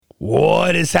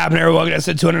What is happening, everyone? Welcome to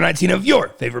episode 219 of your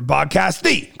favorite podcast,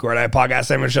 the Carnivore Podcast.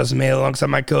 I'm Justin May alongside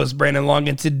my co-host Brandon Long,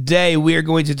 and today we are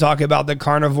going to talk about the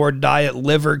carnivore diet,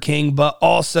 Liver King, but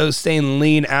also staying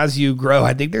lean as you grow.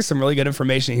 I think there's some really good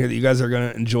information here that you guys are going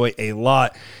to enjoy a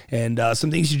lot, and some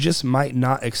things you just might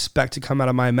not expect to come out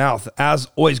of my mouth. As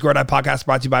always, Carnivore Podcast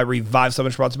brought to you by Revive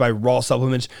Supplements, brought to you by Raw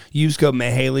Supplements. Use code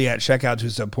Mahaley at checkout to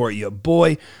support your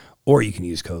boy. Or you can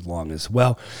use code LONG as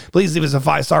well. Please leave us a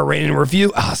 5-star rating and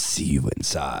review. I'll see you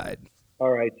inside.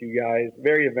 All right, you guys.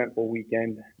 Very eventful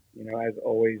weekend. You know, as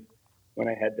always, when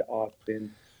I head to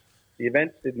Austin, the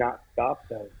events did not stop,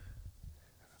 though.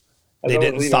 They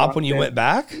didn't stop when you went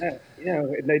back? Yeah, you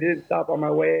know, they didn't stop on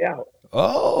my way out.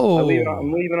 Oh. I'm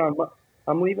leaving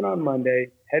on Monday,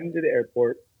 heading to the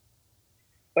airport.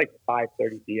 It's like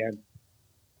 5:30 p.m.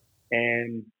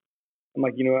 And I'm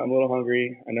like, you know what? I'm a little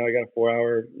hungry. I know I got a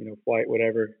 4-hour, flight,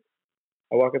 whatever.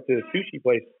 I walk up to the sushi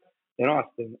place in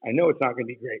Austin. I know it's not going to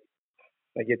be great.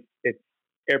 Like it's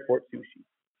airport sushi,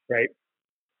 right?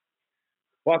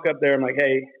 Walk up there. I'm like,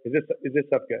 hey, is this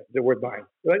stuff good? Is it worth buying?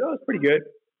 They're like, oh, it's pretty good.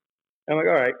 I'm like,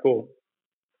 all right, cool.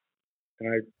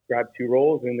 And I grab 2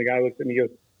 rolls, and the guy looks at me and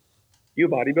goes, you a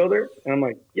bodybuilder? And I'm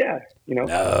like, yeah, No. I'm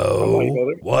a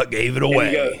bodybuilder. What gave it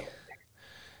away? Goes,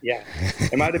 yeah,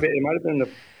 it might have been the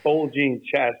bulging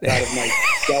chest out of my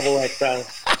double XL.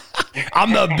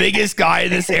 I'm the biggest guy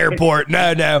in this airport.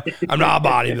 No, I'm not a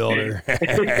bodybuilder.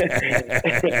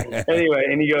 Anyway,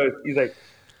 and he's like,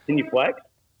 can you flex?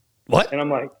 What? And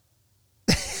I'm like,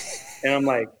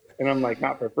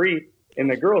 not for free.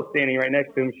 And the girl's standing right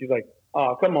next to him. She's like,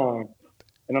 oh, come on.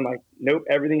 And I'm like, nope,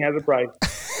 everything has a price.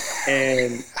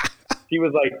 And she's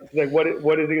like, what is it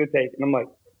going to take? And I'm like,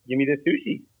 give me the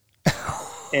sushi.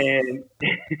 And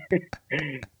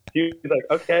she was like,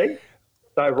 okay.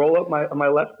 So I roll up my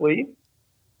left sleeve,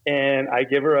 and I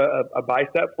give her a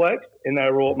bicep flex, and then I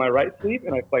roll up my right sleeve,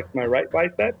 and I flex my right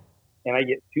bicep, and I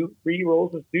get 2 free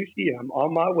rolls of sushi, and I'm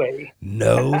on my way.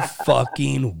 No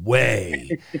fucking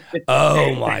way.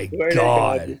 Oh, my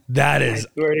God. That is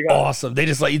awesome. They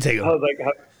just let you take them. I was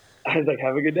like,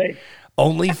 have a good day.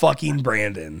 Only fucking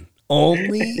Brandon.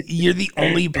 You're the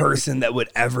only person that would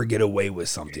ever get away with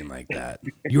something like that.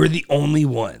 You're the only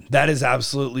one. That is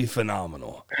absolutely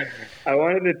phenomenal. I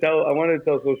wanted to tell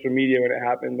social media when it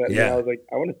happened, but I was like,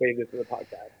 I want to save this for the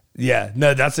podcast. Yeah,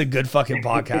 no, that's a good fucking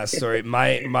podcast story.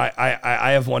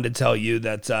 I have one to tell you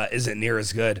that isn't near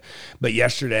as good. But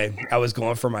yesterday I was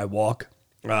going for my walk,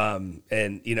 and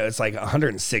it's like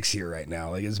 106 here right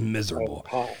now. Like it's miserable.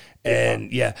 Oh, and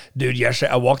dude,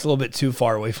 yesterday I walked a little bit too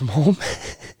far away from home.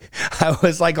 I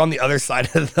was like on the other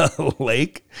side of the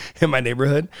lake in my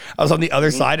neighborhood. I was on the other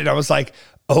side, and I was like,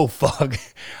 oh fuck,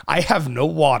 I have no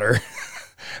water.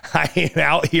 I am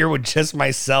out here with just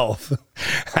myself.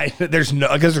 Because there's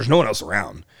no one else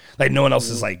around. Like no one else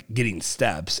is like getting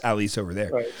steps, at least over there.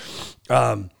 Right.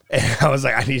 And I was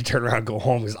like, I need to turn around and go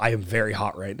home because I am very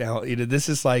hot right now. This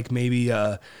is like maybe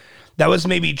that was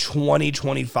maybe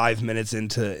 25 minutes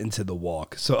into the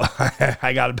walk. So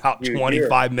I got about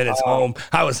 25 minutes home.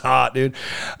 I was hot, dude.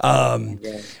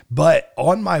 But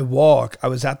on my walk, I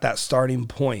was at that starting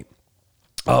point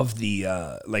of the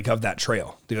of that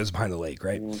trail that goes behind the lake,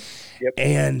 right? Yep.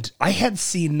 And I had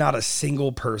seen not a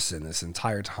single person this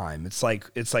entire time. It's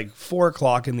like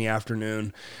 4:00 in the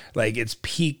afternoon. Like it's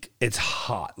peak, it's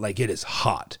hot. Like it is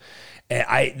hot.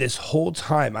 And this whole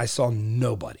time I saw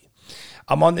nobody.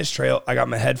 I'm on this trail. I got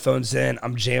my headphones in.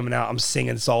 I'm jamming out. I'm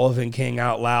singing Sullivan King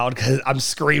out loud because I'm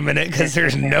screaming it because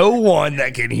there's no one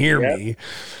that can hear me.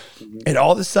 And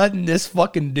all of a sudden, this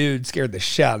fucking dude scared the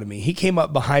shit out of me. He came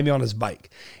up behind me on his bike,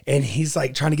 and he's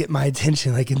like trying to get my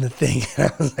attention, like in the thing.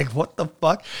 And I was like, what the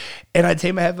fuck? And I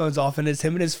take my headphones off, and it's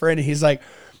him and his friend, and he's like,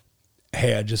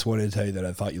 hey, I just wanted to tell you that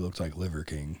I thought you looked like Liver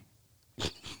King.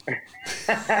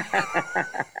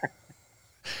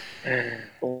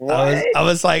 I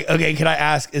was like, okay, can I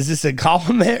ask, is this a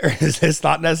compliment or is this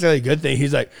not necessarily a good thing?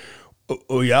 He's like,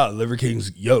 oh yeah, Liver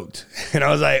King's yoked. And I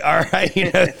was like, all right,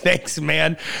 thanks,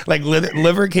 man. Like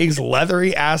Liver King's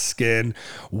leathery ass skin,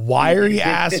 wiry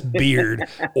ass beard,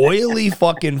 oily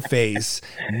fucking face,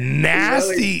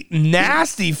 nasty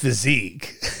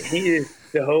physique. He is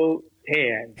so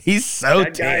tan. He's so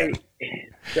tan.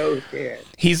 So tan.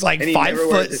 He's like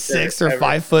 5'6" or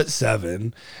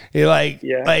 5'7". He like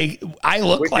I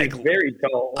look which like is very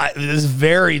tall. This is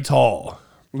very tall.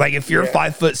 Like if you're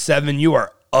 5'7", you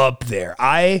are up there.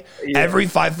 Every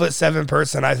 5'7"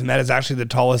 person I've met is actually the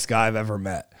tallest guy I've ever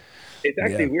met. It's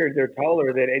actually weird. They're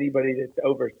taller than anybody that's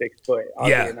over 6 foot.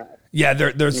 Yeah,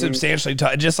 they're substantially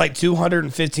tall. Just like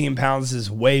 215 pounds is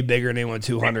way bigger than anyone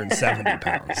 270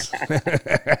 pounds.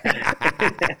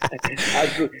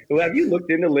 Absolutely. Well, have you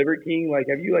looked into Liver King? Like,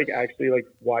 have you like actually like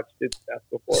watched his stuff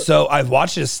before? So I've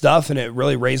watched his stuff, and it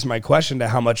really raised my question to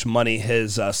how much money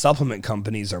his supplement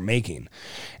companies are making.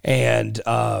 And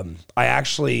I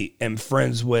actually am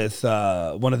friends with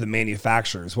one of the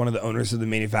manufacturers, one of the owners of the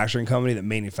manufacturing company that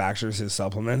manufactures his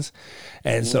supplements.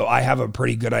 And so I have a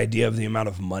pretty good idea of the amount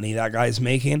of money that guy's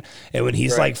making. And when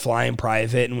he's like flying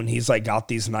private, and when he's like got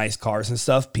these nice cars and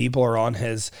stuff, people are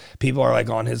like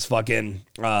on his fucking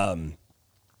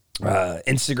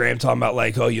Instagram talking about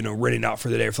like, oh, you know, renting out for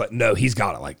the day. Like, no, he's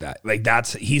got it like that. Like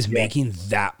he's making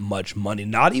that much money,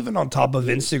 not even on top of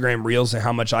Instagram reels and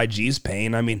how much IG's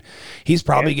paying. I mean, he's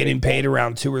probably getting paid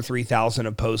around 2,000 or 3,000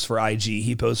 a post for IG.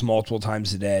 He posts multiple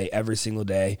times a day, every single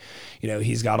day. You know,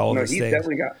 he's got all these things.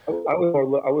 Definitely got, I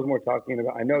was more talking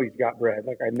about, I know he's got bread.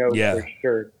 Like I know for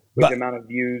sure with the amount of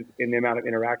views and the amount of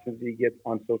interactions he gets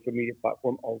on social media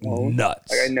platform alone. Nuts.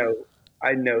 Like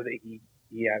I know that he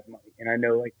has money, and I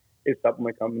know like his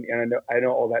supplement company, and I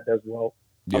know all that does well.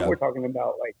 We're talking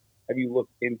about like, have you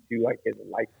looked into like his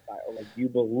lifestyle? Like, do you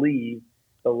believe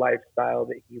the lifestyle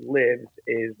that he lives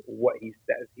is what he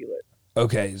says he lives?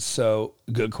 Okay, so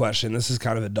good question. This is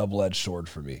kind of a double-edged sword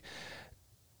for me.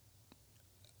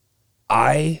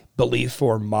 I believe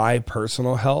for my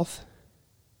personal health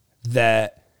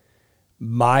that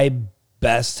my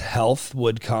best health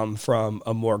would come from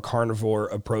a more carnivore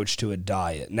approach to a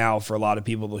diet. Now, for a lot of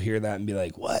people, they'll hear that and be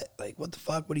like, "What? Like, what the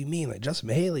fuck? What do you mean? Like, Justin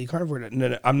Haley, carnivore?"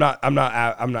 No, I'm not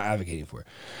advocating for it.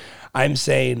 I'm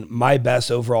saying my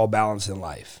best overall balance in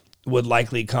life would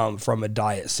likely come from a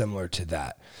diet similar to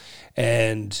that.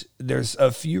 And there's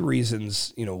a few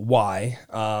reasons, you know, why.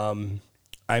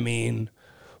 I mean,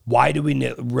 why do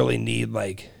we really need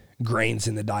like grains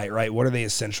in the diet, right? What are they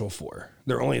essential for?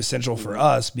 They're only essential for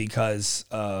us because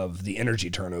of the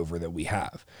energy turnover that we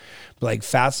have. But like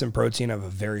fats and protein have a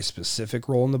very specific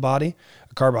role in the body.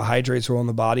 A carbohydrate's role in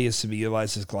the body is to be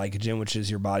utilized as glycogen, which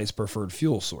is your body's preferred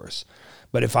fuel source.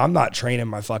 But if I'm not training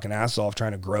my fucking ass off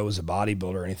trying to grow as a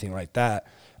bodybuilder or anything like that,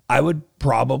 I would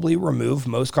probably remove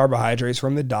most carbohydrates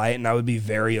from the diet, and I would be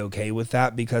very okay with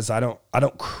that because I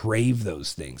don't crave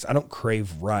those things. I don't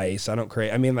crave rice. I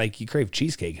mean, like you crave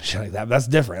cheesecake and shit like that, but that's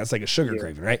different. That's like a sugar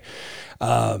craving, right?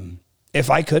 If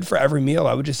I could for every meal,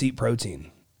 I would just eat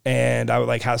protein, and I would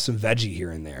like have some veggie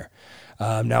here and there.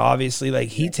 Now, obviously, like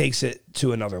he takes it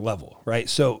to another level, right?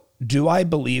 So do I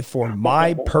believe for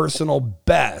my personal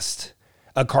best,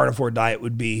 a carnivore diet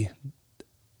would be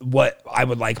what I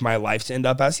would like my life to end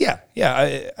up as? Yeah,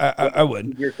 I would.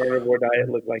 What does your carnivore diet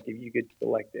look like if you could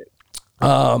select it?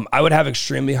 I would have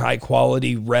extremely high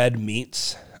quality red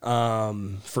meats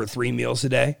for 3 meals a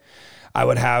day. I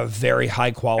would have very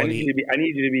high quality. I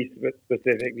need you to be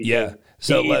specific. Yeah.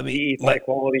 So let me eat high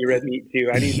quality red meat too.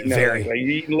 I need to know. Like, are you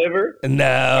eating liver?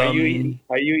 No. Are you eating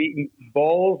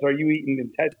balls? Are you eating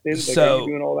intestines? Like, so are you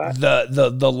doing all that?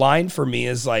 The line for me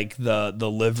is like the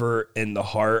liver and the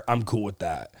heart. I'm cool with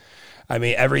that. I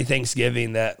mean, every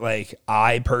Thanksgiving that like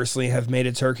I personally have made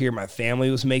a turkey or my family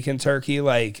was making turkey,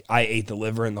 like I ate the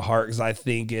liver and the heart because I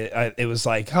think it was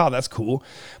like, oh, that's cool.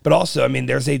 But also, I mean,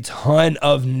 there's a ton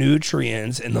of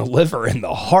nutrients in the liver and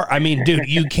the heart. I mean, dude,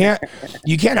 you can't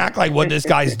act like what this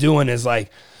guy's doing is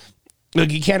like,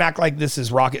 look, you can't act like this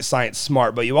is rocket science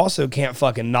smart, but you also can't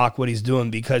fucking knock what he's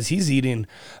doing because he's eating.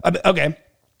 Okay.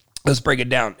 Let's break it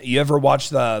down. You ever watch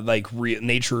the like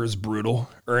Nature is Brutal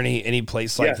or any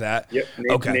place like that? Yep.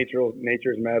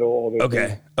 Nature's Metal. All those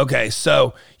things. Okay.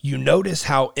 So you notice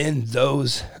how in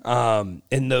those videos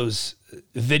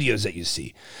that you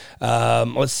see,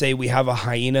 let's say we have a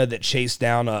hyena that chased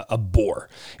down a boar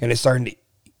and it's starting to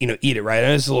eat it, right?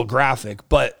 And it's a little graphic,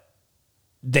 but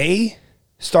they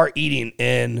start eating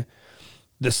in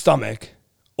the stomach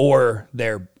or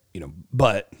their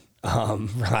butt. For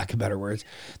lack of better words,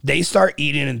 they start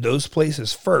eating in those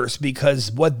places first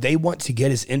because what they want to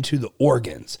get is into the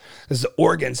organs, because the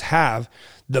organs have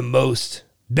the most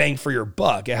bang for your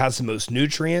buck. It has the most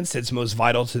nutrients. It's most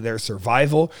vital to their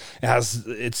survival.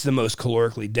 It's the most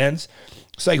calorically dense.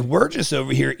 It's like we're just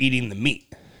over here eating the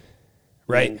meat,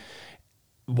 right?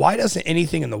 Why doesn't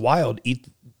anything in the wild eat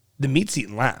the meat's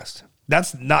eaten last?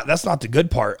 That's not the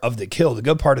good part of the kill. The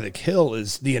good part of the kill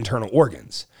is the internal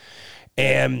organs.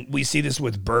 And we see this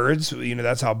with birds.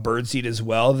 That's how birds eat as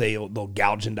well. They'll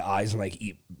gouge into eyes and like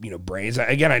eat, brains.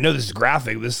 Again, I know this is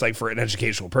graphic. This is like for an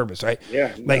educational purpose, right?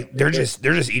 Yeah. Like they're just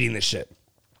eating this shit.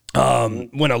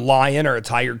 When a lion or a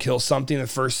tiger kills something, the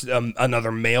first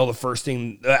another male, the first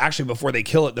thing actually before they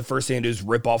kill it, the first thing they do is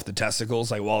rip off the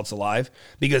testicles like while it's alive,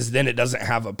 because then it doesn't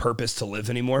have a purpose to live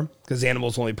anymore. Because the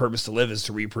animal's only purpose to live is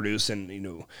to reproduce and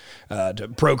to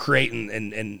procreate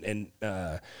and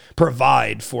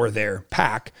provide for their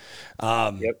pack.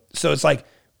 So it's like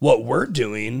what we're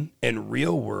doing in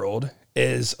real world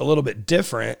is a little bit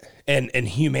different, and in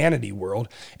humanity world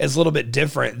is a little bit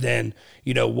different than,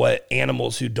 what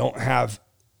animals who don't have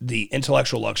the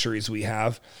intellectual luxuries we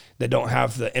have, that don't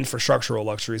have the infrastructural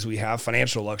luxuries we have,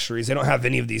 financial luxuries. They don't have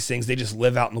any of these things. They just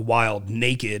live out in the wild,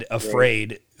 naked,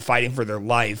 afraid, fighting for their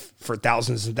life for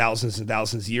thousands and thousands and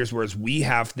thousands of years. Whereas we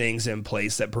have things in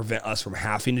place that prevent us from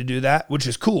having to do that, which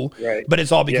is cool, but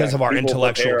it's all because of our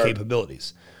intellectual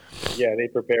capabilities. Yeah, they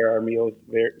prepare our meals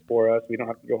there for us. We don't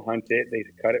have to go hunt it. They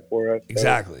cut it for us. So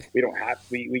exactly. We don't have.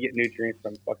 We get nutrients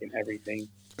from fucking everything.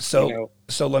 So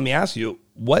let me ask you,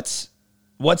 what's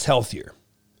healthier,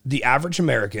 the average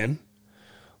American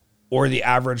or the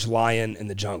average lion in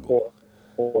the jungle?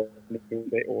 Or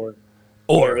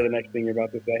whatever the next thing you're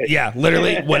about to say. Yeah,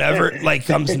 literally whatever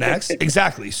comes next.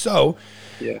 Exactly. So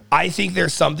I think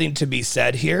there's something to be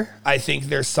said here. I think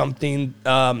there's something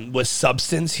with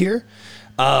substance here.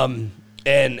 And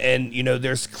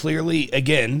there's clearly,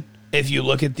 again, if you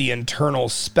look at the internal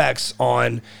specs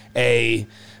on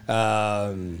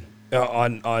on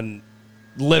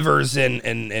livers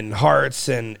and hearts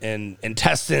and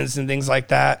intestines and things like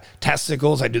that,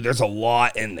 testicles, there's a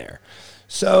lot in there.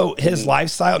 So his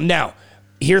lifestyle. Now,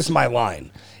 here's my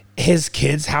line. His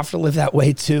kids have to live that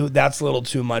way too. That's a little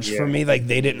too much for me. Like,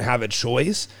 they didn't have a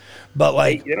choice, but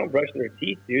they don't brush their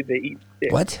teeth, dude. They eat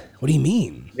sticks. What do you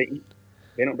mean?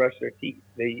 They don't brush their teeth.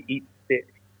 They eat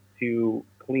sticks to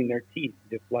clean their teeth,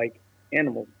 just like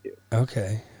animals do.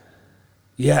 Okay.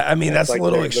 Yeah, that's a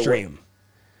little extreme.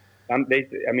 That's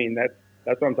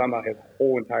what I'm talking about. His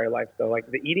whole entire life. So, like,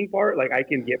 the eating part, I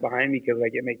can get behind because,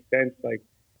 it makes sense.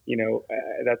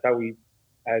 That's how we,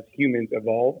 as humans,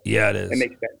 evolved. Yeah, it is. It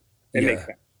makes sense. It makes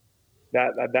sense.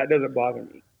 That doesn't bother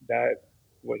me. That's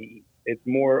what he eats. It's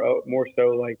more so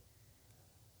like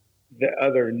the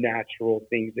other natural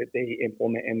things that they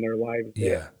implement in their lives.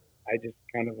 Yeah. I just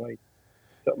kind of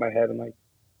tilt my head and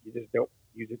you just don't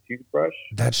use a toothbrush.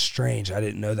 That's strange. I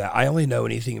didn't know that. I only know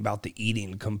anything about the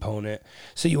eating component.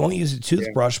 So you won't use a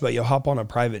toothbrush, but you'll hop on a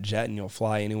private jet and you'll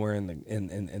fly anywhere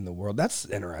in the world. That's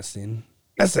interesting.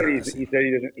 He said he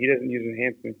doesn't use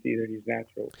enhancements either. He's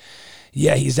natural.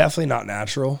 Yeah, he's definitely not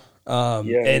natural.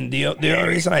 And the only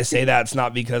reason I say that, it's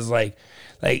not because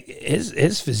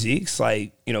his physique's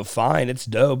fine, it's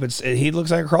dope. He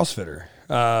looks like a CrossFitter.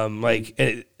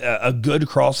 A good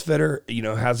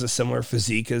CrossFitter, has a similar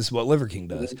physique as what Liver King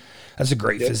does. That's a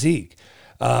great physique.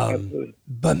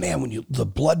 But man, the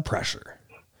blood pressure,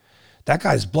 that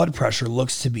guy's blood pressure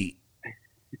looks to be,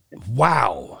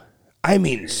 wow.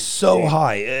 So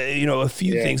high. A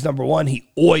few things. Number one, he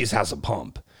always has a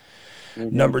pump.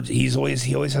 He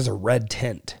always has a red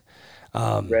tint.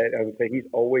 Red. I would say he's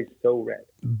always so red.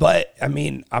 But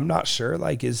I'm not sure.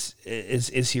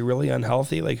 Is he really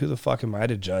unhealthy? Who the fuck am I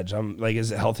to judge?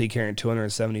 Is it healthy carrying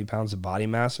 270 pounds of body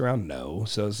mass around? No.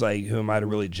 So it's who am I to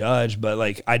really judge?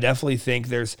 But I definitely think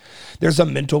there's a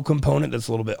mental component that's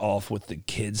a little bit off with the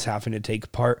kids having to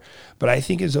take part. But I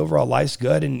think his overall life's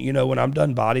good. And when I'm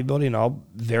done bodybuilding, I'll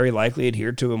very likely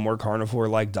adhere to a more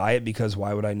carnivore-like diet, because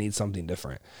why would I need something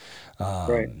different?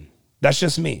 Right. That's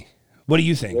just me. What do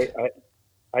you think?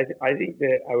 I think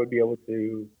that I would be able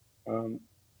to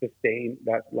sustain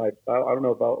that lifestyle. I don't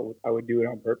know if I would do it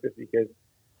on purpose, because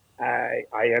I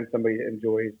am somebody that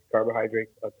enjoys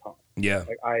carbohydrates a ton. Yeah.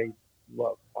 I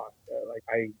love pasta.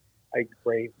 I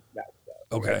crave that stuff.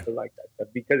 Okay. I like that stuff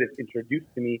because it's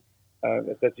introduced to me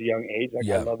at such a young age. I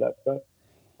love that stuff.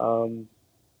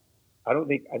 I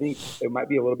think it might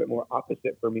be a little bit more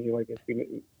opposite for me. As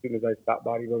soon as I stop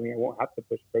bodybuilding, I won't have to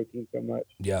push protein so much.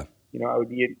 Yeah. I would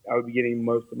be getting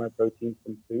most of my protein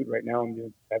from food. Right now, I'm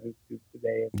doing 7 scoops a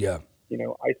day.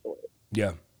 Isolated.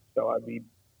 Yeah. So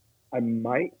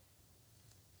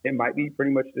it might be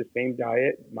pretty much the same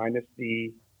diet minus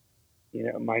the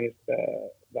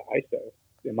ISO,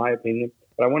 in my opinion.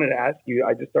 But I wanted to ask you,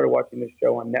 I just started watching this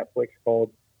show on Netflix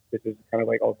called, this is kind of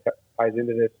all ties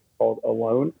into this, called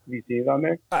Alone. Have you seen it on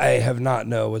there? I have not.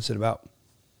 No. What's it about?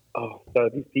 Oh, so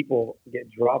these people get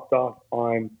dropped off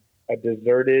on a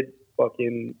deserted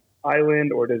fucking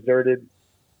island or deserted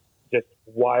just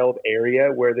wild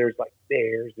area where there's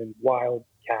bears and wild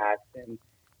cats and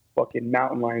fucking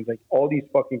mountain lions, all these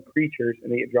fucking creatures,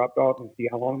 and they get dropped off and see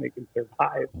how long they can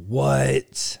survive.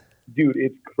 What? Dude,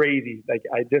 it's crazy.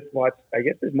 I just watched, I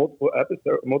guess there's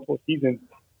multiple seasons,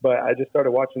 But I just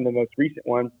started watching the most recent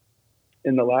one,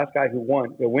 and the last guy who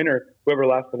won, the winner, whoever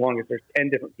lasts the longest, there's 10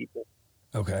 different people.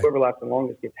 Okay. Whoever lasts the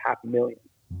longest gets $500,000.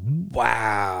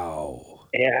 Wow.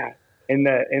 Yeah. In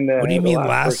the what do you mean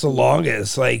last the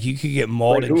longest? Like you could get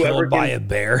mauled and killed by a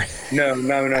bear? No,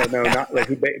 not like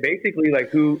basically like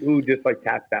who just like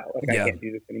taps out. Like I can't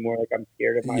do this anymore. Like I'm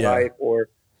scared of my life, or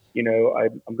you know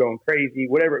I'm going crazy,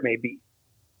 whatever it may be.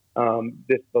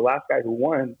 The last guy who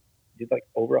won did like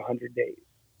over 100 days.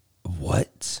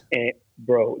 What? And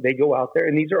bro, they go out there,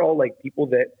 and these are all like people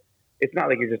that it's not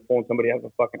like you're just pulling somebody out of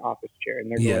a fucking office chair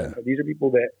and they're going. These are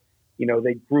people that you know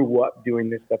they grew up doing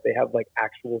this stuff. They have like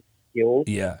actual skills,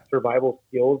 survival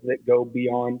skills that go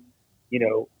beyond, you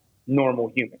know,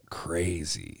 normal humans.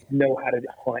 Crazy. Know how to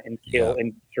hunt and kill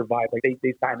and survive. Like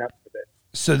they sign up for this.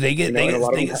 So they get they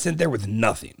get sent there with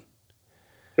nothing.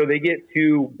 So they get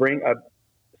to bring a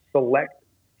select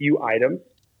few items,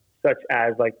 such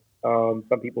as like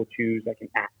some people choose like an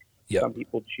axe. Some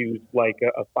people choose like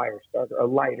a fire starter, a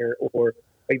lighter, or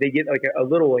like they get like a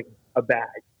little like a bag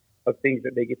of things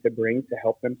that they get to bring to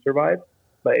help them survive.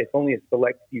 But it's only a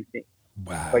select few things.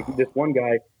 Wow. Like this one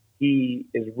guy, he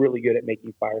is really good at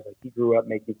making fires. Like he grew up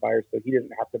making fires, so he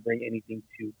doesn't have to bring anything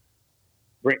to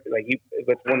bring. Like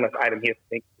that's one less item he has to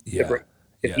think to bring.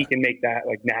 Because he can make that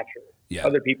like naturally. Yeah.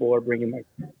 Other people are bringing like,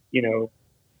 you know,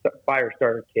 fire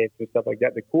starter kits and stuff like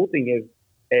that. The cool thing is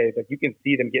like you can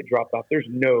see them get dropped off. There's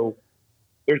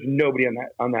nobody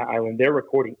on that island. They're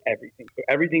recording everything. So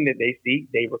everything that they see,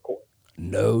 they record.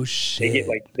 No shit.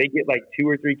 They get like 2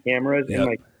 or 3 cameras and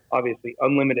like obviously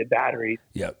unlimited batteries.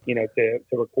 You know, to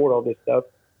record all this stuff.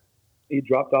 They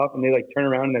dropped off and they like turn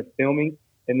around and they're filming,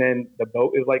 and then the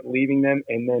boat is like leaving them,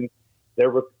 and then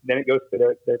then it goes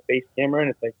to their face camera,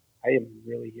 and it's like, I am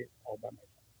really here all by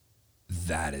myself.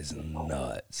 That is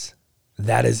nuts.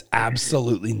 That is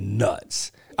absolutely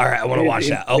nuts. All right, I want to watch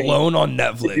that. Alone on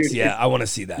Netflix. Dude, I want to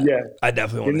see that. Yeah, I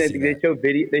definitely want to see that.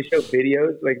 They show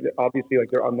videos, like obviously,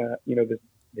 like they're on the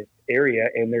this area,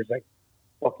 and there's like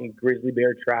fucking grizzly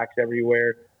bear tracks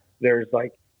everywhere. There's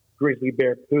like grizzly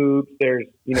bear poops. There's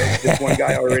this one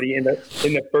guy already in the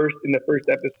first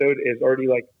episode is already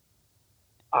like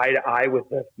eye to eye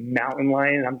with a mountain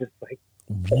lion. I'm just like,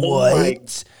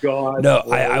 what? Oh my God, no,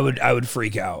 I would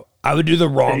freak out. I would do the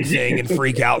wrong thing and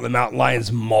freak out, and the mountain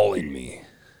lion's mauling me.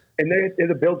 And they have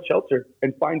to build shelter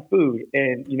and find food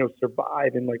and,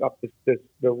 survive and like off the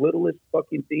littlest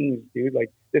fucking things, dude.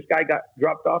 Like this guy got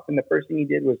dropped off and the first thing he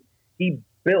did was he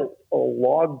built a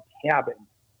log cabin.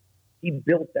 He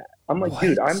built that. I'm like,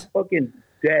 dude, I'm fucking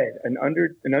dead. And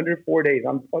under 4 days,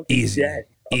 I'm fucking dead.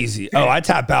 Easy. Oh, I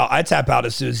tap out.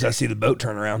 As soon as I see the boat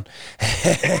turn around.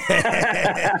 Hey,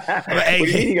 what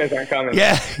do you mean you guys aren't coming?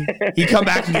 Yeah, you come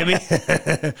back and get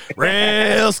me.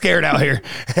 Real scared out here.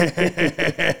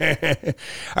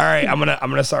 All right, I'm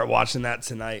gonna start watching that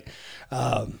tonight.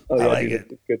 I like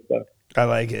it. It's good stuff. I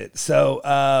like it. So,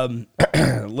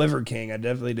 Liver King. I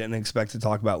definitely didn't expect to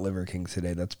talk about Liver King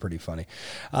today. That's pretty funny.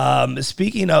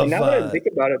 Speaking of, now that I think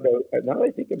about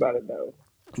it though.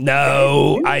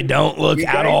 No, I don't look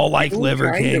at all like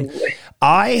Liver King.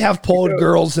 I have pulled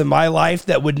girls in my life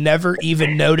that would never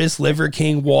even notice Liver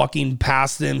King walking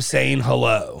past them saying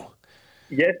hello.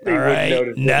 Yes, they would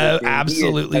notice. No,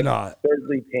 absolutely not.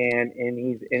 Thirdly tan, and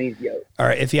he's yoked. All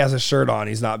right, if he has a shirt on,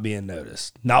 he's not being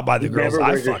noticed. Not by the girls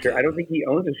I fucking. I don't think he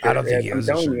owns a shirt. I don't think he owns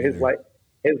a shirt. I'm telling you,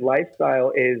 his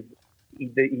lifestyle is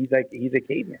he's a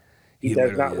caveman. He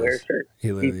does not wear a shirt.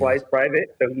 He flies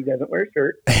private, so he doesn't wear a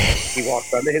shirt. He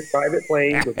walks onto his private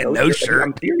plane with no shirt.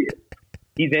 I'm serious.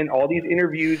 He's in all these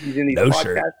interviews. He's in these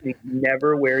podcasts. And he's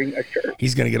never wearing a shirt.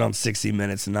 He's going to get on 60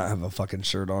 Minutes and not have a fucking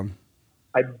shirt on.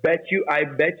 I bet you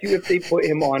if they put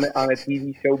him on a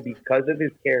TV show because of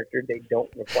his character, they don't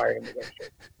require him to wear a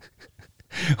shirt.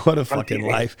 What a fucking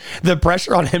life. The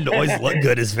pressure on him to always look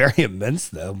good is very immense,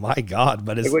 though. My God.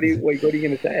 But what are you going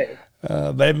to say?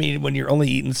 But I mean, when you're only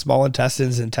eating small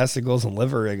intestines and testicles and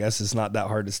liver, I guess it's not that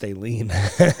hard to stay lean.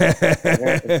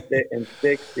 And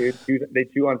sticks, dude. They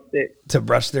chew on sticks. To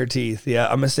brush their teeth. Yeah,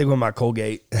 I'm going to stick with my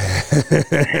Colgate.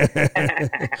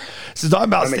 So talking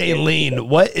about staying lean,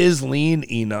 what is lean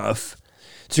enough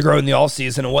to grow in the off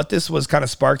season? And what this was kind of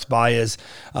sparked by is,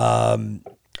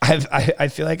 I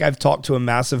feel like I've talked to a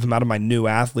massive amount of my new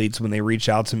athletes when they reach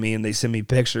out to me and they send me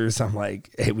pictures. I'm like,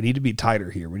 hey, we need to be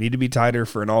tighter here. We need to be tighter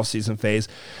for an off-season phase.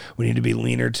 We need to be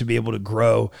leaner to be able to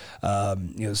grow,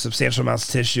 substantial amounts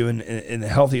of tissue in the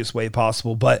healthiest way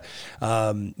possible. But,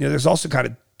 there's also kind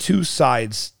of two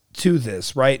sides to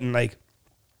this, right? And like,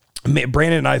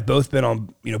 Brandon and I have both been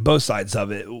on, both sides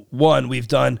of it. One, we've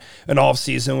done an off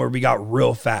season where we got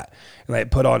real fat and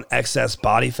like put on excess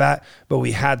body fat, but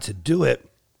we had to do it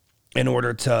in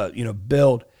order to,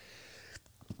 build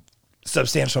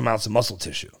substantial amounts of muscle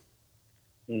tissue.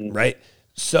 Right?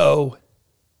 So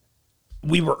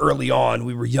we were early on,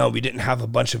 we were young, we didn't have a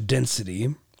bunch of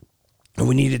density, and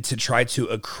we needed to try to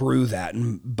accrue that.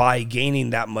 And by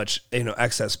gaining that much,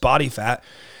 excess body fat,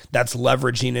 that's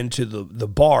leveraging into the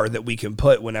bar that we can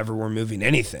put whenever we're moving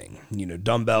anything,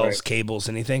 dumbbells, right, cables,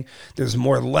 anything. There's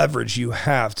more leverage you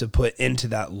have to put into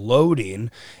that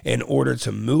loading in order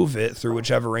to move it through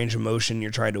whichever range of motion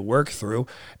you're trying to work through.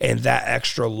 And that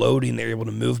extra loading that you're able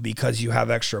to move because you have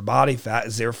extra body fat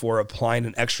is therefore applying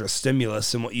an extra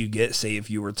stimulus in what you get, say, if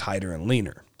you were tighter and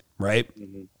leaner, right?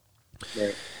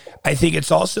 Right. I think it's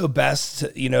also best,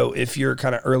 to, if you're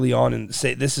kind of early on and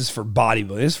say, this is for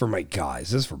bodybuilding, this is for my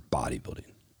guys, this is for bodybuilding,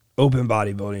 open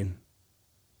bodybuilding.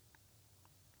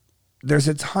 There's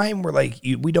a time where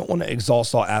we don't want to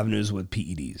exhaust all avenues with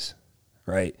PEDs,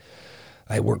 right?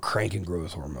 Like we're cranking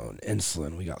growth hormone,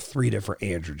 insulin. We got 3 different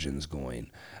androgens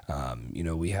going.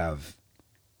 We have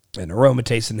an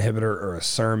aromatase inhibitor or a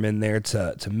SERM in there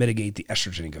to mitigate the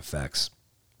estrogenic effects.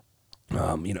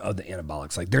 Of the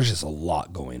anabolics. Like there's just a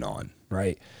lot going on,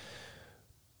 right?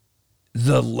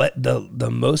 The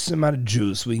most amount of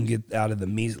juice we can get out of the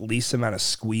least amount of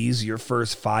squeeze your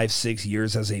first 5-6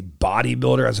 years as a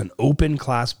bodybuilder, as an open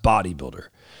class bodybuilder,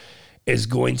 is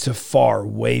going to far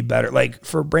way better. Like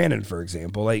for Brandon, for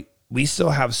example, like we still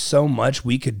have so much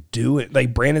we could do. It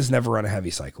like Brandon's never run a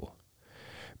heavy cycle.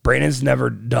 Brandon's never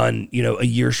done, a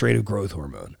year straight of growth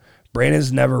hormone.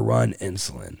 Brandon's never run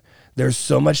insulin. There's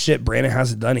so much shit Brandon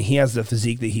hasn't done, and he has the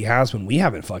physique that he has when we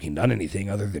haven't fucking done anything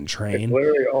other than train. It's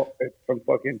literally it's from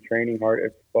fucking training hard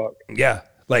as fuck. Yeah,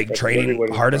 that's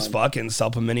training hard as fuck and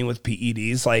supplementing with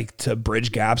PEDs, to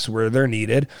bridge gaps where they're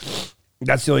needed.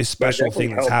 That's the only special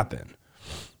thing that's happened.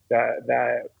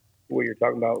 That what you're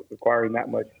talking about, requiring that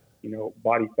much,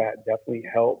 body fat definitely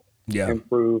helped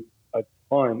improve a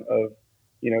ton of,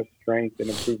 strength and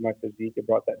improve my physique. It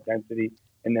brought that density.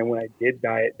 And then when I did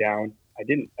diet down, I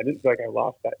didn't feel like I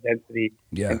lost that density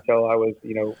until I was,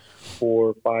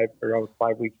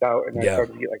 5 weeks out, and I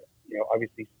started to get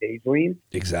obviously stage lean.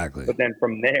 Exactly. But then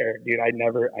from there, dude, I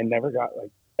never got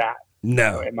fat.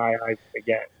 No. In my eyes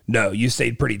again. No, you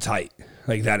stayed pretty tight.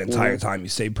 Like that entire time, you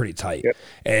stayed pretty tight. Yep.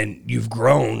 And you've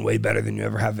grown way better than you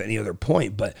ever have at any other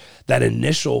point. But that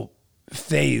initial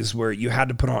phase where you had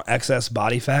to put on excess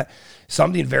body fat,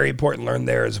 something very important to learn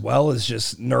there as well is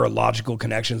just neurological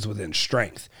connections within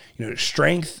strength.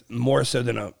 Strength more so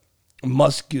than a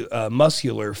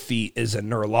muscular feat is a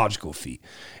neurological feat.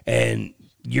 And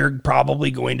you're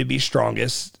probably going to be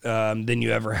strongest than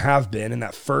you ever have been. And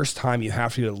that first time you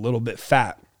have to get a little bit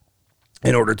fat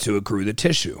in order to accrue the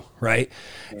tissue, right?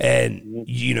 And,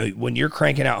 when you're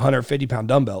cranking out 150-pound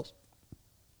dumbbells,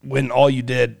 when all you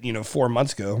did, 4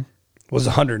 months ago was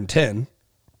 110,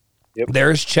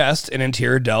 there's chest and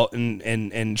anterior delt and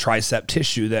tricep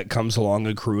tissue that comes along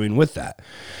accruing with that.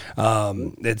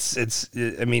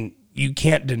 You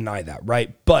can't deny that,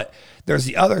 right? But there's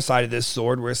the other side of this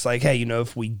sword where it's like, hey,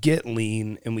 if we get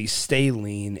lean and we stay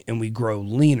lean and we grow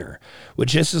leaner,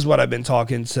 which this is what I've been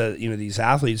talking to, these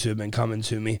athletes who have been coming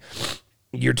to me,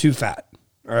 you're too fat.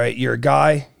 All right. You're a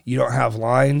guy, you don't have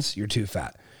lines, you're too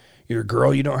fat. You're a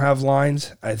girl, you don't have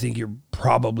lines, I think you're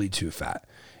probably too fat.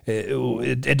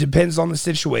 It depends on the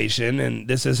situation, and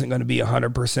this isn't going to be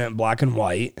 100% black and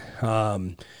white,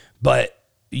 but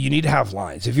you need to have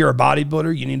lines. If you're a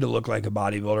bodybuilder, you need to look like a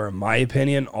bodybuilder, in my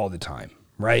opinion, all the time,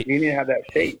 right? You need to have that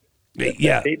shape.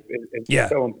 That shape is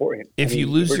so important. If you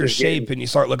lose your shape and you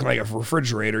start looking like a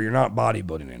refrigerator, you're not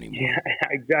bodybuilding anymore. Yeah,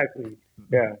 exactly.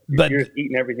 Yeah, but you're just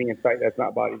eating everything in sight. That's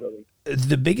not bodybuilding.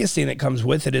 The biggest thing that comes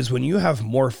with it is when you have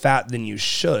more fat than you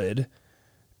should,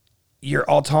 your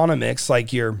autonomics, like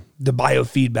the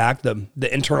biofeedback,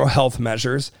 the internal health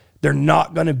measures, they're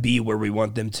not going to be where we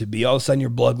want them to be. All of a sudden, your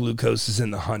blood glucose is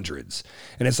in the hundreds.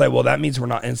 And it's like, well, that means we're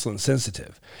not insulin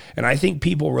sensitive. And I think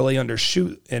people really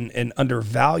undershoot and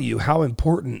undervalue how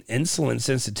important insulin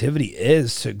sensitivity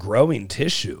is to growing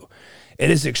tissue. It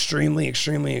is extremely,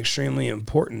 extremely, extremely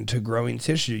important to growing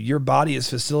tissue. Your body is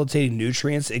facilitating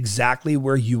nutrients exactly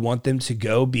where you want them to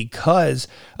go because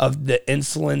of the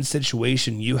insulin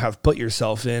situation you have put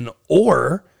yourself in.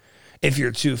 Or if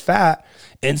you're too fat,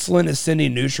 insulin is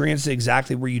sending nutrients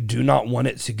exactly where you do not want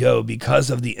it to go because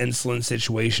of the insulin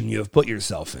situation you have put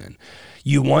yourself in.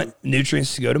 You want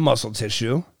nutrients to go to muscle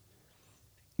tissue.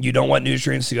 You don't want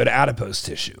nutrients to go to adipose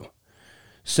tissue.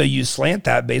 So you slant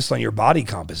that based on your body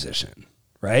composition,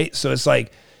 right? So it's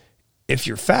like if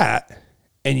you're fat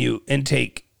and you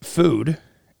intake food,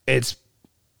 it's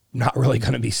not really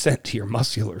going to be sent to your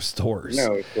muscular stores.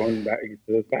 No, it's going back to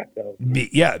those fat cells.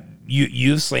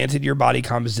 You've slanted your body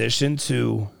composition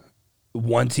to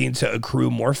wanting to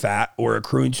accrue more fat or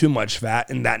accruing too much fat,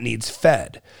 and that needs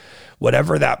fed.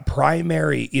 Whatever that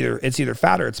primary, it's either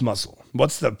fat or it's muscle.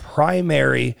 What's the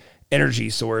primary energy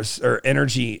source or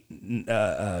energy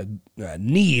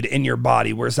need in your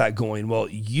body? Where's that going? Well,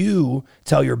 you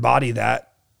tell your body that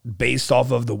based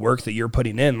off of the work that you're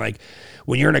putting in. Like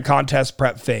when you're in a contest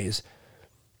prep phase,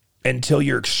 until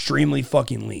you're extremely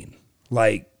fucking lean,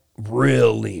 like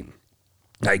real lean,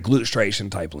 like glute striation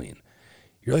type lean,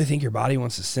 you really think your body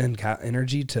wants to send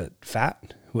energy to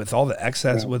fat with all the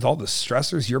excess, with all the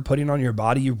stressors you're putting on your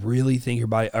body? You really think your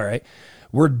body, all right,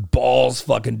 we're balls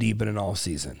fucking deep in an off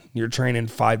season. You're training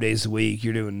 5 days a week.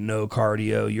 You're doing no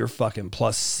cardio. You're fucking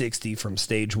plus 60 from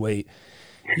stage weight.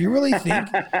 You really think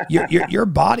your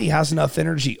body has enough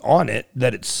energy on it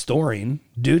that it's storing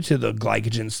due to the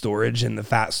glycogen storage and the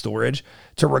fat storage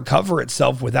to recover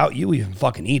itself without you even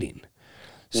fucking eating?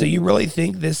 So you really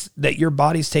think that your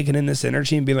body's taking in this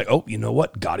energy and being like, oh, you know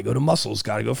what? Got to go to muscles,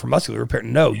 got to go for muscular repair.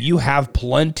 No, you have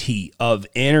plenty of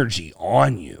energy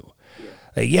on you.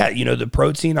 The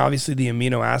protein, obviously the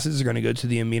amino acids are going to go to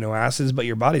the amino acids, but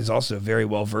your body's also very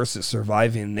well versed at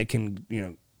surviving, and it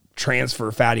can, transfer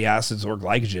fatty acids or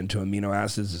glycogen to amino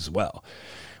acids as well,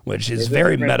 which is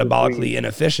very metabolically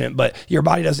inefficient, but your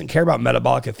body doesn't care about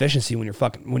metabolic efficiency when you're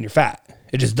fat.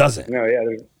 It just doesn't. No, yeah.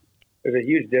 There's a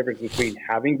huge difference between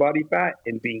having body fat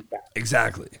and being fat.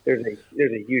 Exactly. There's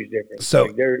a huge difference. So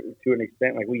there, to an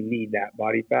extent, like we need that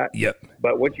body fat. Yep.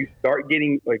 But once you start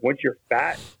getting, like once you're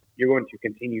fat, you're going to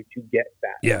continue to get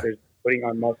fat. Yeah. Putting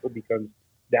on muscle becomes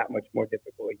that much more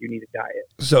difficult. Like you need a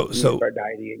diet. So start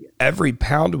dieting again. Every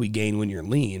pound we gain when you're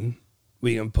lean,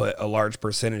 we can put a large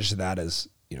percentage of that as,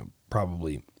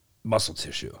 probably muscle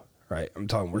tissue, right? I'm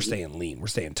talking, we're staying lean, we're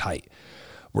staying tight.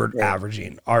 We're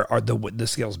averaging the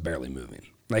scale's barely moving.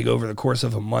 Like over the course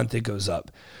of a month, it goes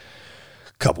up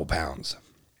a couple pounds.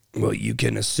 Well, you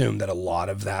can assume that a lot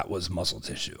of that was muscle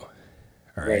tissue.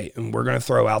 All right. And we're going to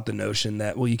throw out the notion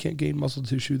that, well, you can't gain muscle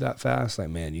tissue that fast. Like,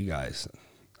 man, you guys,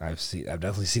 I've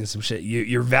definitely seen some shit.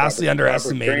 You're vastly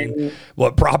underestimating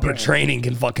what proper training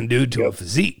can fucking do to a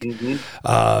physique.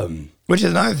 Mm-hmm. Which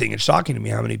is another thing. It's shocking to me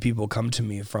how many people come to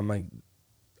me from like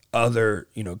other,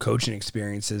 coaching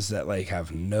experiences that like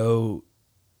have no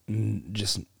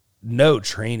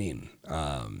training,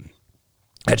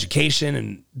 education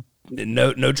and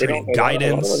no training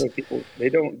guidance. A lot of other people, they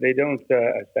don't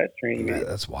assess training. Yeah,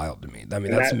 that's wild to me. I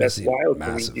mean, that's missing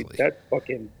massively.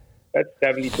 That's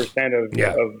 70% of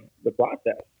the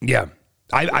process. Yeah.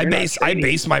 I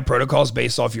base my protocols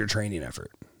based off your training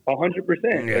effort.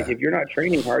 100%. Yeah. Like if you're not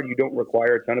training hard, you don't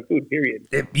require a ton of food, period.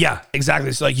 Yeah,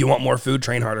 exactly. So like you want more food,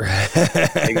 train harder.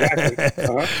 Exactly.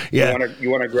 Uh-huh. Yeah.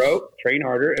 You want to grow, train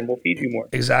harder, and we'll feed you more.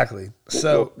 Exactly.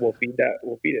 So we'll feed that.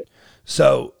 We'll feed it.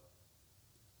 So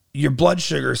your blood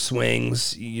sugar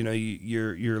swings,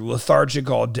 you're lethargic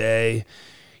all day.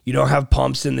 You don't have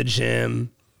pumps in the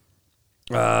gym.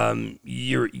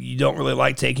 You don't really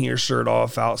like taking your shirt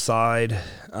off outside.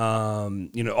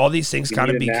 All these things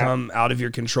kind of become out of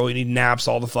your control. You need naps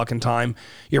all the fucking time.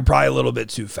 You're probably a little bit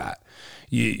too fat.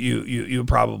 You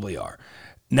probably are.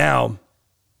 Now,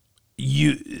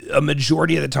 a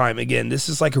majority of the time, again, this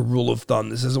is like a rule of thumb.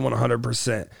 This isn't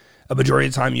 100%. A majority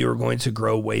of the time you are going to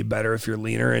grow way better if you're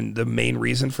leaner. And the main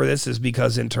reason for this is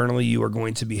because internally you are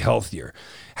going to be healthier.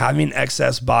 Having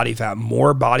excess body fat,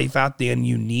 more body fat than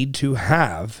you need to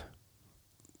have.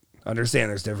 Understand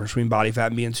there's a difference between body fat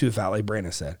and being too fat, like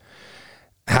Brandon said.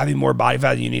 Having more body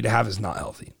fat than you need to have is not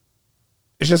healthy.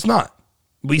 It's just not.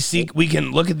 We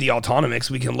can look at the autonomics.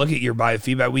 We can look at your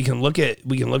biofeedback. We can look at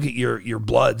your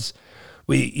bloods.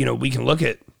 We can look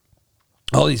at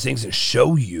all these things and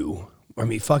show you. I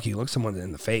mean, fuck, you look someone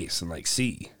in the face and like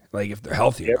see like if they're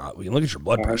healthy or not. We can look at your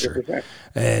blood pressure, 100%.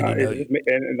 and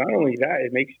and not only that,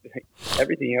 it makes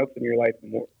everything else in your life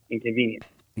more inconvenient.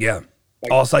 Yeah,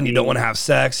 like all of a sudden you don't want to have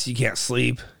sex, you can't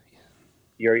sleep.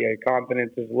 Your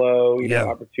confidence is low. You know,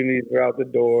 opportunities are out the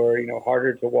door.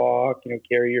 Harder to walk.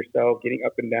 Carry yourself, getting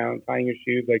up and down, tying your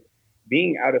shoes. Like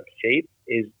being out of shape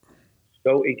is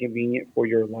so inconvenient for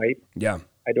your life. Yeah,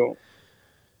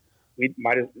 we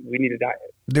need a diet.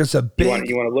 There's a big.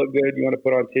 You want to look good. You want to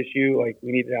put on tissue. Like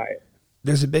we need a diet.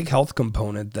 There's a big health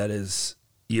component that is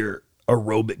your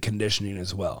aerobic conditioning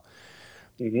as well.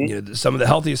 Mm-hmm. Some of the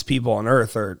healthiest people on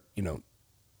earth are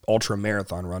ultra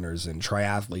marathon runners and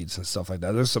triathletes and stuff like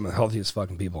that. Those are some of the healthiest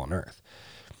fucking people on earth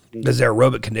because their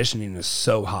aerobic conditioning is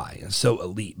so high and so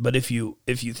elite. But if you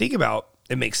think about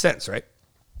it, makes sense, right?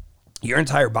 your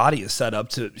entire body is set up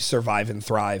to survive and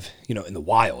thrive, in the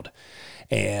wild.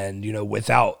 And,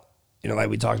 without, like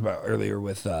we talked about earlier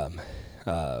with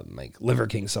like Liver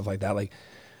King, stuff like that, like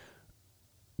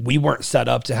we weren't set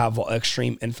up to have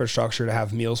extreme infrastructure, to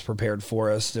have meals prepared for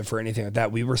us, for anything like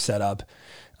that. We were set up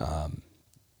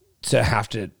to have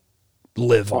to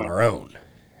live on our own,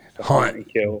 hunt,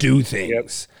 do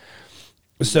things.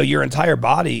 Yep. So your entire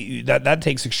body, that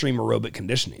takes extreme aerobic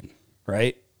conditioning,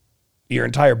 right? Your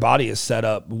entire body is set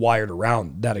up, wired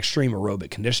around that extreme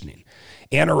aerobic conditioning.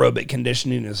 Anaerobic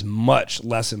conditioning is much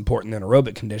less important than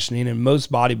aerobic conditioning, and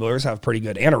most bodybuilders have pretty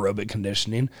good anaerobic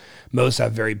conditioning. Most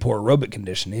have very poor aerobic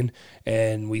conditioning,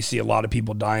 and we see a lot of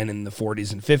people dying in the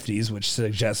 40s and 50s, which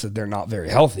suggests that they're not very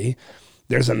healthy.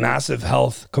 There's a massive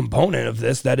health component of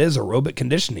this that is aerobic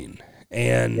conditioning,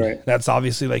 and that's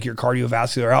obviously like your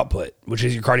cardiovascular output, which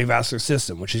is your cardiovascular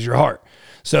system, which is your heart.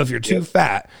 So if you're too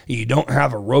fat, you don't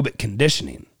have aerobic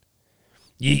conditioning.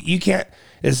 You can't.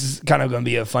 This is kind of going to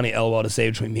be a funny LOL to say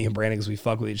between me and Brandon, because we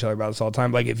fuck with each other about this all the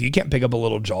time. Like, if you can't pick up a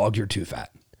little jog, you're too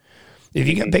fat. If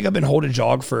you can't pick up and hold a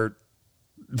jog for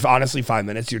honestly 5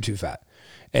 minutes, you're too fat,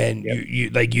 and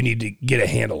you need to get a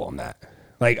handle on that.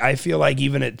 Like, I feel like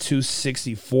even at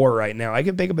 264 right now, I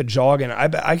can pick up a jog and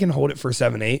I can hold it for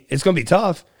 7-8. It's going to be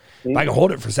tough. But I can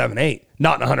hold it for 7-8,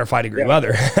 not in 105 degree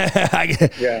weather. For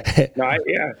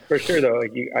sure though.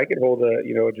 Like I could hold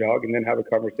a jog and then have a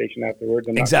conversation afterwards.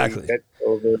 I'm not exactly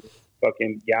over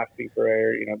fucking gasping for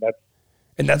air.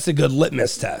 That's a good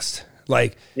litmus test.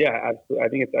 Like, yeah, absolutely. I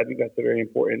think that's a very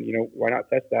important. Why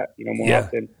not test that? More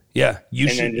often. Yeah, you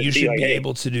should be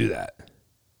able to do that.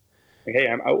 Like, hey,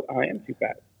 I am too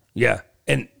fat. Yeah,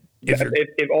 and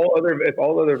if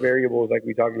all other variables like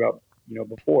we talked about,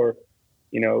 before.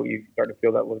 You start to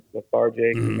feel that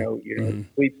lethargic,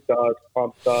 sleep sucks,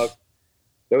 pump sucks,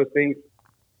 those things.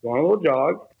 Go on a little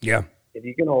jog. Yeah. If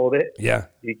you can hold it. Yeah.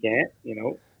 If you can't,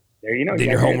 there you know. Then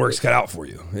your homework's cut out for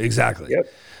you. Exactly. Yep.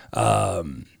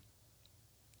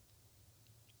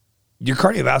 Your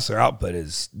cardiovascular output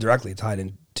is directly tied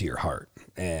into your heart.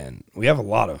 And we have a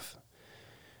lot of,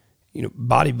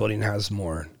 bodybuilding has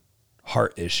more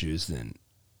heart issues than,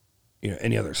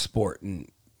 any other sport.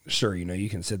 And sure, you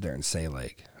can sit there and say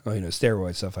like,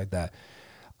 steroids, stuff like that.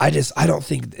 I don't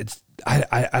think it's,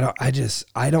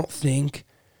 I don't think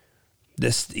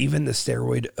this, even the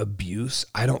steroid abuse,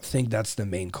 I don't think that's the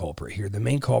main culprit here. The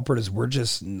main culprit is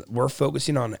we're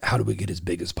focusing on how do we get as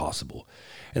big as possible.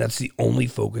 And that's the only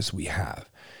focus we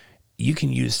have. You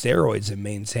can use steroids and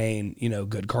maintain,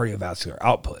 good cardiovascular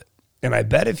output. And I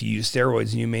bet if you use steroids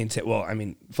and you maintain,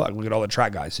 look at all the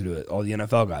track guys who do it, all the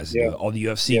NFL guys who do it, all the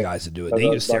UFC guys that do it. They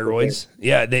use steroids.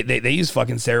 Yeah, they use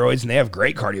fucking steroids and they have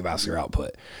great cardiovascular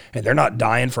output. And they're not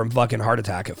dying from fucking heart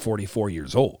attack at 44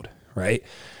 years old, right?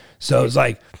 So it's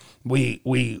like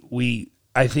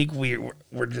I think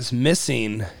we're just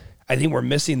missing, I think we're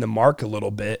missing the mark a little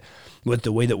bit with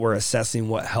the way that we're assessing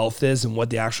what health is and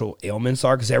what the actual ailments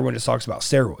are, because everyone just talks about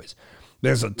steroids.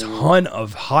 There's a ton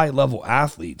of high-level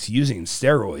athletes using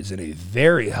steroids in a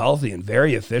very healthy and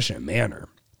very efficient manner.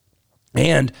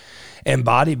 And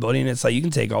bodybuilding, it's like you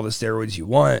can take all the steroids you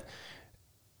want.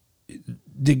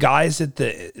 The guys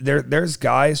there's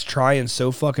guys trying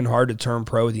so fucking hard to turn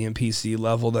pro at the NPC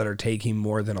level that are taking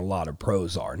more than a lot of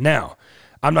pros are. Now,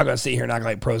 I'm not going to sit here and act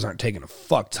like pros aren't taking a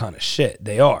fuck ton of shit.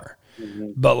 They are.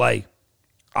 Mm-hmm. But like,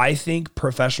 I think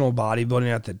professional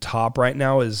bodybuilding at the top right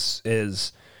now is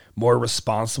more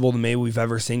responsible than maybe we've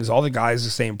ever seen, because all the guys are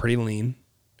staying pretty lean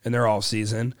in their off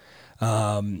season.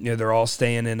 They're all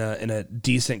staying in a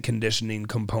decent conditioning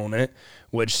component,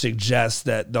 which suggests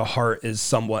that the heart is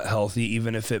somewhat healthy,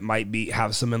 even if it might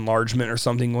have some enlargement or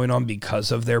something going on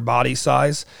because of their body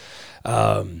size.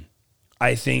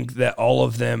 I think that all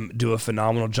of them do a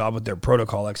phenomenal job with their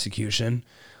protocol execution.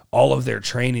 All of their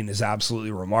training is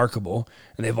absolutely remarkable,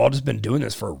 and they've all just been doing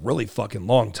this for a really fucking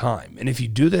long time. And if you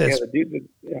do this,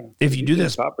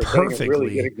 perfectly,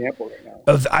 really good example right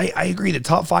now. I agree. The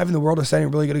top 5 in the world are setting a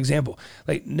really good example.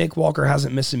 Like Nick Walker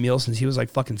hasn't missed a meal since he was like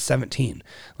fucking 17.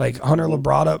 Like Hunter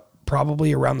Labrada,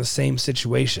 probably around the same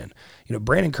situation.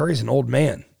 Brandon Curry's an old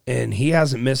man, and he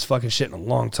hasn't missed fucking shit in a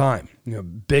long time.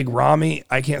 Big Rami,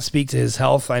 I can't speak to his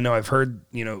health. I know I've heard,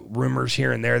 rumors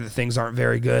here and there that things aren't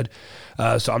very good.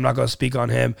 So I'm not going to speak on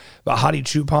him. But Hadi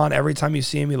Chupan, every time you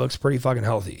see him, he looks pretty fucking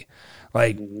healthy.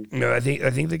 Like, Mm-hmm. I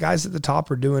think the guys at the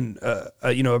top are doing,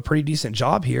 a pretty decent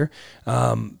job here.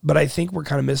 But I think we're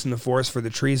kind of missing the forest for the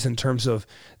trees in terms of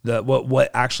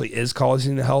what actually is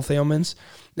causing the health ailments.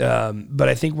 But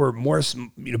I think we're more,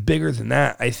 bigger than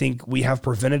that. I think we have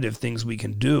preventative things we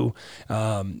can do.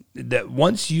 That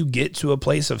once you get to a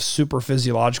place of super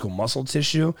physiological muscle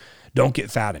tissue, don't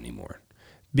get fat anymore,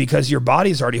 because your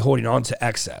body's already holding on to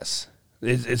excess.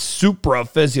 It's supra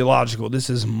physiological. This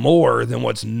is more than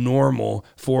what's normal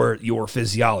for your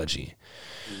physiology.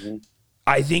 Mm-hmm.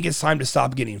 I think it's time to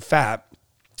stop getting fat.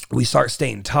 We start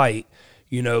staying tight.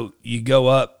 You go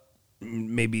up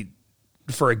maybe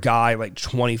for a guy like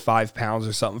 25 pounds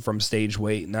or something from stage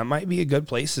weight, and that might be a good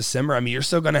place to simmer. I mean, you're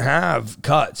still going to have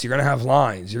cuts. You're going to have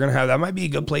lines. That might be a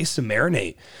good place to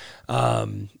marinate.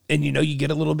 And you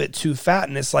get a little bit too fat,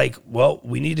 and it's like, well,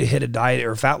 we need to hit a diet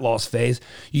or fat loss phase.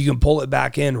 You can pull it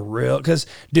back in because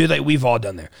dude, like we've all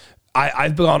done there.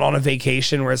 I've gone on a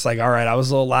vacation where it's like, all right, I was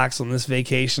a little lax on this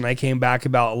vacation. I came back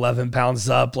about 11 pounds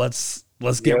up. Let's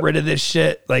get rid of this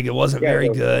shit. Like it wasn't very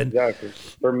good. Exactly.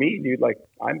 For me, dude, like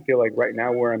I feel like right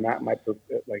now where I'm at,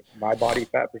 my body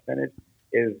fat percentage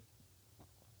is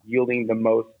yielding the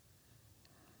most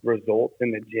results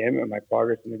in the gym and my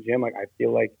progress in the gym. Like I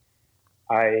feel like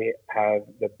I have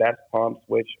the best pumps,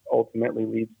 which ultimately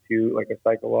leads to like a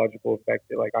psychological effect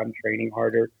that like I'm training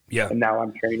harder. Yeah. And now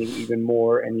I'm training even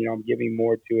more, and I'm giving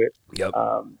more to it. Yep.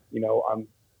 I'm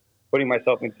putting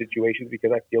myself in situations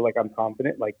because I feel like I'm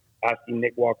confident. Like asking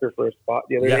Nick Walker for a spot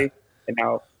the other day, and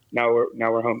now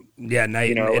we're home. Yeah. Now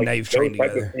you've trained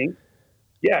together. Of things.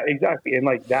 Yeah, exactly. And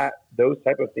like those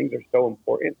type of things are so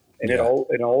important, and it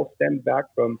all stems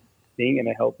back from being in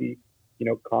a healthy,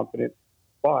 confident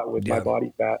spot with my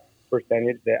body fat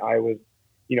percentage that I was,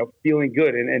 feeling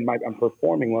good and I'm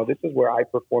performing well. This is where I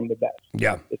perform the best.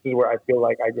 Yeah. This is where I feel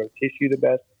like I grow tissue the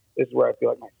best. This is where I feel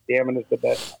like my stamina is the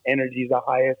best. My energy is the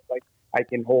highest. Like I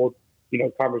can hold,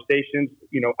 conversations,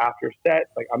 after set.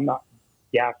 Like I'm not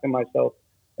gassing myself.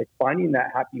 Like finding that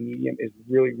happy medium is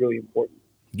really, really important.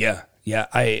 Yeah. Yeah.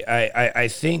 I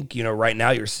think, right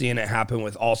now you're seeing it happen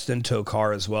with Austin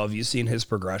Tokar as well. Have you seen his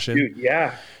progression? Dude,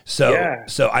 yeah.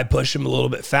 So I pushed him a little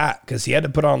bit fat because he had to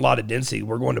put on a lot of density.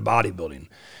 We're going to bodybuilding.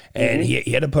 And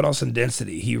he had to put on some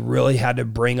density. He really had to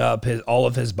bring up all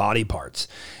of his body parts.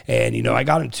 And, I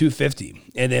got him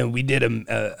 250. And then we did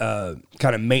a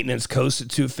kind of maintenance coast at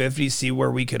 250, see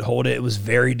where we could hold it. It was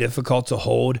very difficult to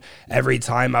hold. Every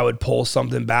time I would pull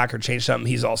something back or change something,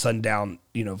 he's all of a sudden down,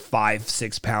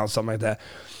 5-6 pounds, something like that.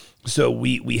 So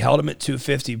we held him at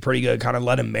 250 pretty good, kind of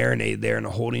let him marinate there in a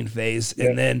holding phase. Yeah.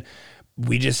 And then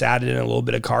we just added in a little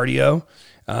bit of cardio.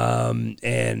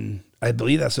 And I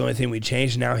believe that's the only thing we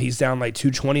changed. Now he's down like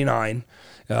 229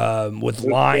 with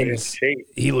lines.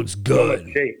 He looks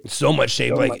good. So much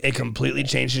shape. It completely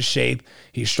changed his shape.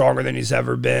 He's stronger than he's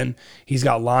ever been. He's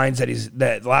got lines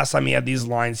that last time he had these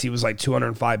lines, he was like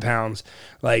 205 pounds.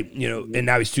 Like, and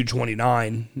now he's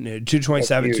 229,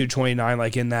 227, 229,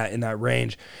 like in that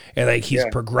range. And like he's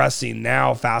progressing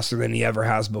now faster than he ever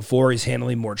has before. He's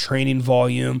handling more training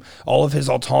volume. All of his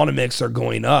autonomics are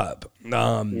going up.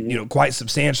 Quite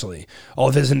substantially. All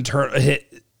of his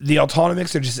the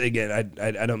autonomics are just, again,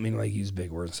 I don't mean like use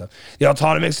big words and stuff. The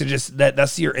autonomics are just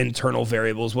that's your internal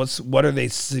variables. What are they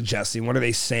suggesting? What are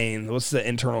they saying? What's the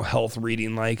internal health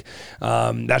reading like?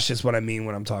 That's just what I mean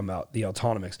when I'm talking about the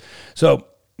autonomics. So,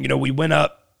 we went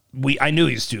up. I knew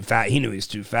he was too fat. He knew he was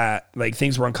too fat. Like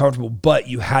things were uncomfortable, but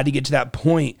you had to get to that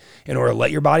point in order to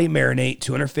let your body marinate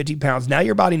 250 pounds. Now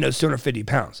your body knows 250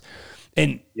 pounds.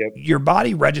 And your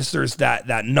body registers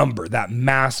that number, that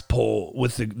mass pull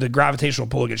with the gravitational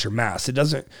pull against your mass. It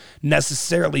doesn't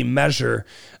necessarily measure,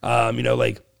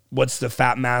 like what's the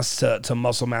fat mass to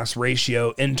muscle mass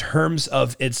ratio in terms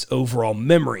of its overall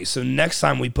memory. So next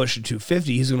time we push a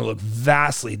 250, he's going to look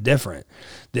vastly different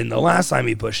than the last time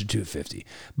he pushed a 250.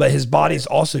 But his body's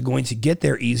also going to get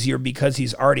there easier because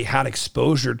he's already had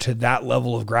exposure to that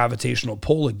level of gravitational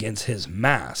pull against his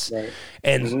mass. Right.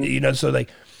 And, so like,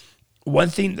 one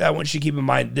thing that I want you to keep in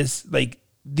mind,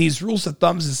 these rules of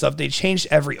thumbs and stuff, they change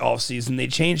every offseason. They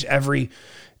change every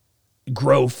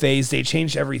grow phase. They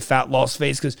change every fat loss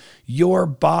phase because your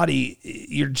body,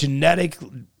 your genetic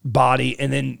body,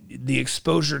 and then the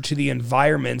exposure to the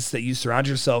environments that you surround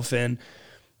yourself in,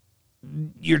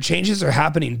 your changes are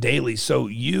happening daily. So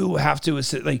you have to,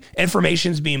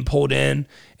 information's being pulled in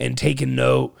and taken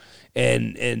note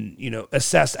and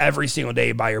assessed every single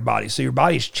day by your body. So your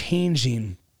body's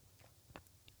changing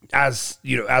as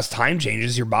time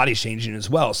changes, your body's changing as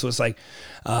well. So it's like,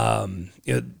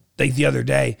 like the other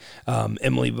day,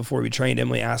 Emily, before we trained,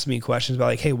 Emily asked me questions about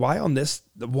like, hey, why on this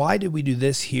why did we do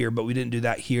this here, but we didn't do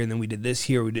that here, and then we did this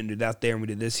here, we didn't do that there, and we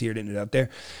did this here, didn't do that there.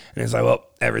 And it's like, well,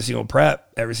 every single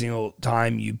prep, every single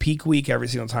time you peak week, every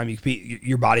single time you peak,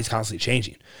 your body's constantly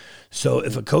changing. So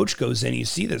if a coach goes in, you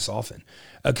see this often.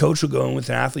 A coach will go in with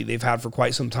an athlete they've had for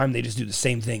quite some time. They just do the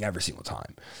same thing every single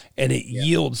time. And it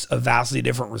yields a vastly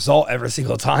different result every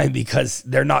single time because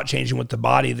they're not changing with the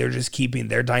body. They're just keeping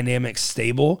their dynamics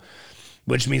stable,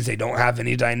 which means they don't have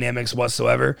any dynamics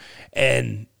whatsoever.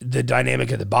 And the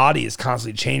dynamic of the body is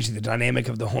constantly changing. The dynamic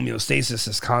of the homeostasis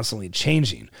is constantly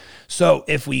changing. So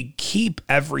if we keep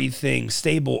everything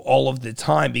stable all of the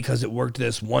time because it worked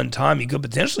this one time, it could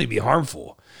potentially be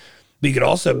harmful. But you could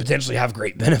also potentially have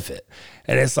great benefit.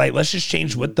 And it's like, let's just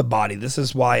change with the body. This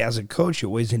is why, as a coach, you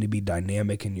always need to be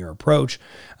dynamic in your approach.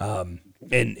 And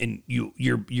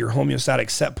your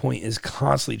homeostatic set point is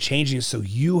constantly changing. So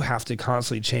you have to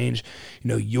constantly change,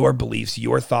 your beliefs,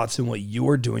 your thoughts, and what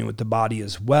you're doing with the body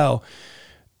as well.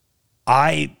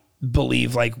 I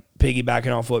believe, like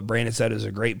piggybacking off what Brandon said is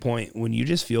a great point. When you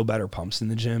just feel better pumps in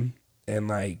the gym, and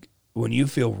like when you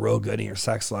feel real good in your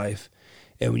sex life,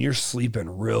 and when you're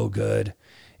sleeping real good,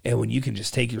 and when you can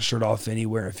just take your shirt off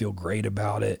anywhere and feel great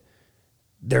about it,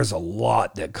 there's a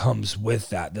lot that comes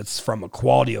with that. That's from a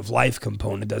quality of life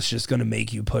component that's just going to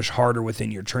make you push harder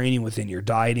within your training, within your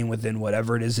dieting, within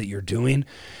whatever it is that you're doing.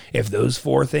 If those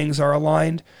four things are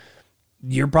aligned,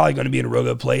 you're probably going to be in a real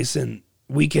good place. And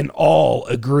we can all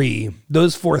agree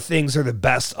those four things are the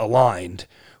best aligned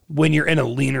when you're in a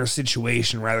leaner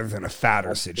situation rather than a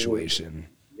fatter situation.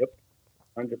 Yep,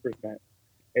 100%.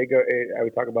 I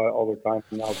would talk about it all the time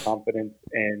now, confidence,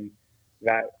 and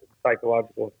that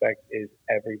psychological effect is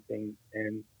everything.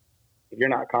 And if you're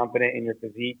not confident in your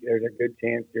physique, there's a good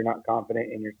chance you're not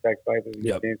confident in your sex life. There's a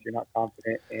good chance you're not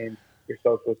confident in your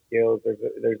social skills.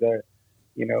 There's a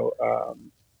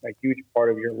huge part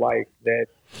of your life that,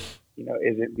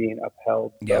 isn't being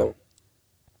upheld. So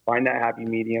find that happy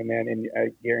medium, man, and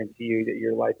I guarantee you that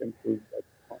your life improves.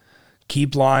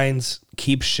 Keep lines,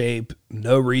 keep shape,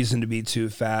 no reason to be too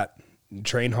fat.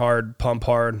 Train hard, pump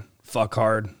hard, fuck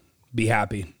hard, be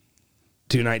happy.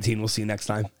 219, we'll see you next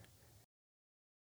time.